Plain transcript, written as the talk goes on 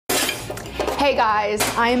Hey guys,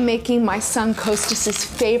 I'm making my son Costas's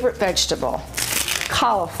favorite vegetable,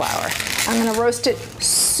 cauliflower. I'm gonna roast it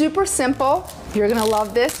super simple. You're gonna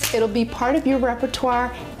love this. It'll be part of your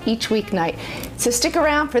repertoire each weeknight. So stick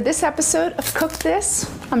around for this episode of Cook This.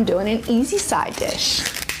 I'm doing an easy side dish.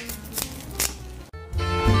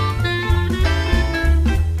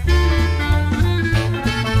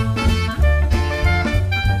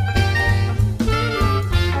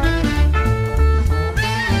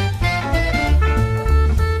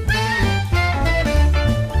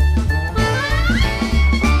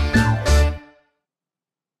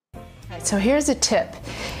 So here's a tip.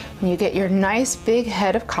 When you get your nice big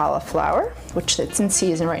head of cauliflower, which it's in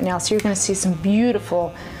season right now, so you're gonna see some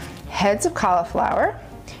beautiful heads of cauliflower.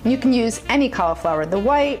 And you can use any cauliflower, the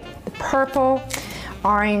white, the purple,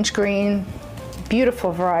 orange, green,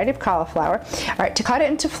 beautiful variety of cauliflower. All right, to cut it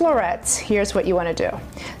into florets, here's what you wanna do.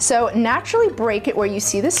 So naturally break it where you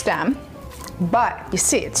see the stem, but you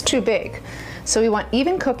see it's too big. So we want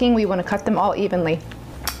even cooking, we wanna cut them all evenly.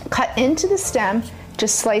 Cut into the stem,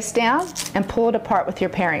 just slice down and pull it apart with your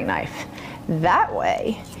paring knife. That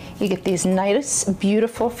way, you get these nice,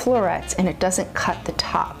 beautiful florets and it doesn't cut the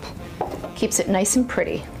top. Keeps it nice and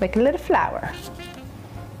pretty, like a little flower.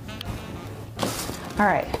 All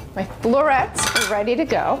right, my florets are ready to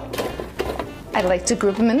go. I like to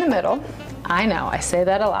group them in the middle. I know, I say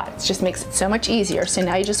that a lot. It just makes it so much easier. So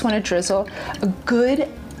now you just want to drizzle a good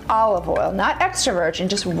olive oil, not extra virgin,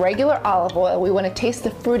 just regular olive oil. We want to taste the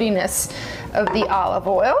fruitiness of the olive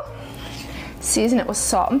oil. Season it with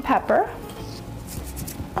salt and pepper.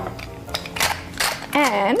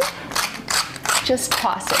 And just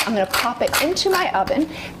toss it. I'm going to pop it into my oven,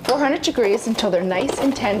 400 degrees, until they're nice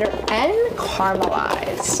and tender and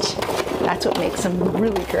caramelized. That's what makes them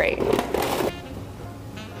really great.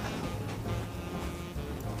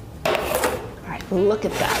 Look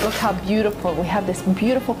at that, look how beautiful. We have this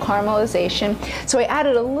beautiful caramelization. So I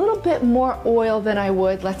added a little bit more oil than I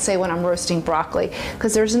would, let's say, when I'm roasting broccoli,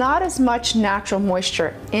 because there's not as much natural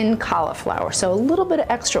moisture in cauliflower. So a little bit of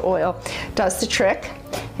extra oil does the trick.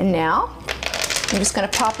 And now I'm just gonna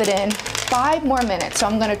pop it in 5 more minutes. So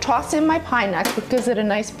I'm gonna toss in my pine nuts, which gives it a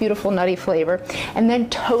nice, beautiful, nutty flavor, and then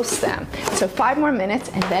toast them. So 5 more minutes,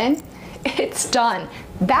 and then it's done.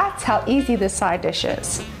 That's how easy this side dish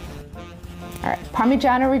is. All right,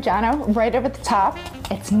 Parmigiano Reggiano right over the top.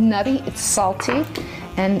 It's nutty, it's salty,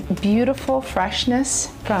 and beautiful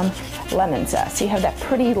freshness from lemon zest. So you have that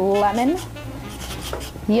pretty lemon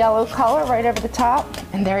yellow color right over the top,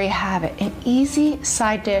 and there you have it, an easy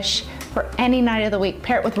side dish for any night of the week.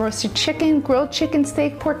 Pair it with roasted chicken, grilled chicken,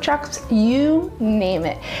 steak, pork chops, you name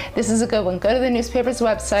it. This is a good one. Go to the newspaper's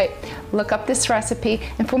website, look up this recipe,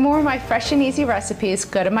 and for more of my fresh and easy recipes,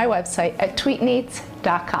 go to my website at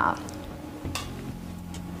tweetneats.com.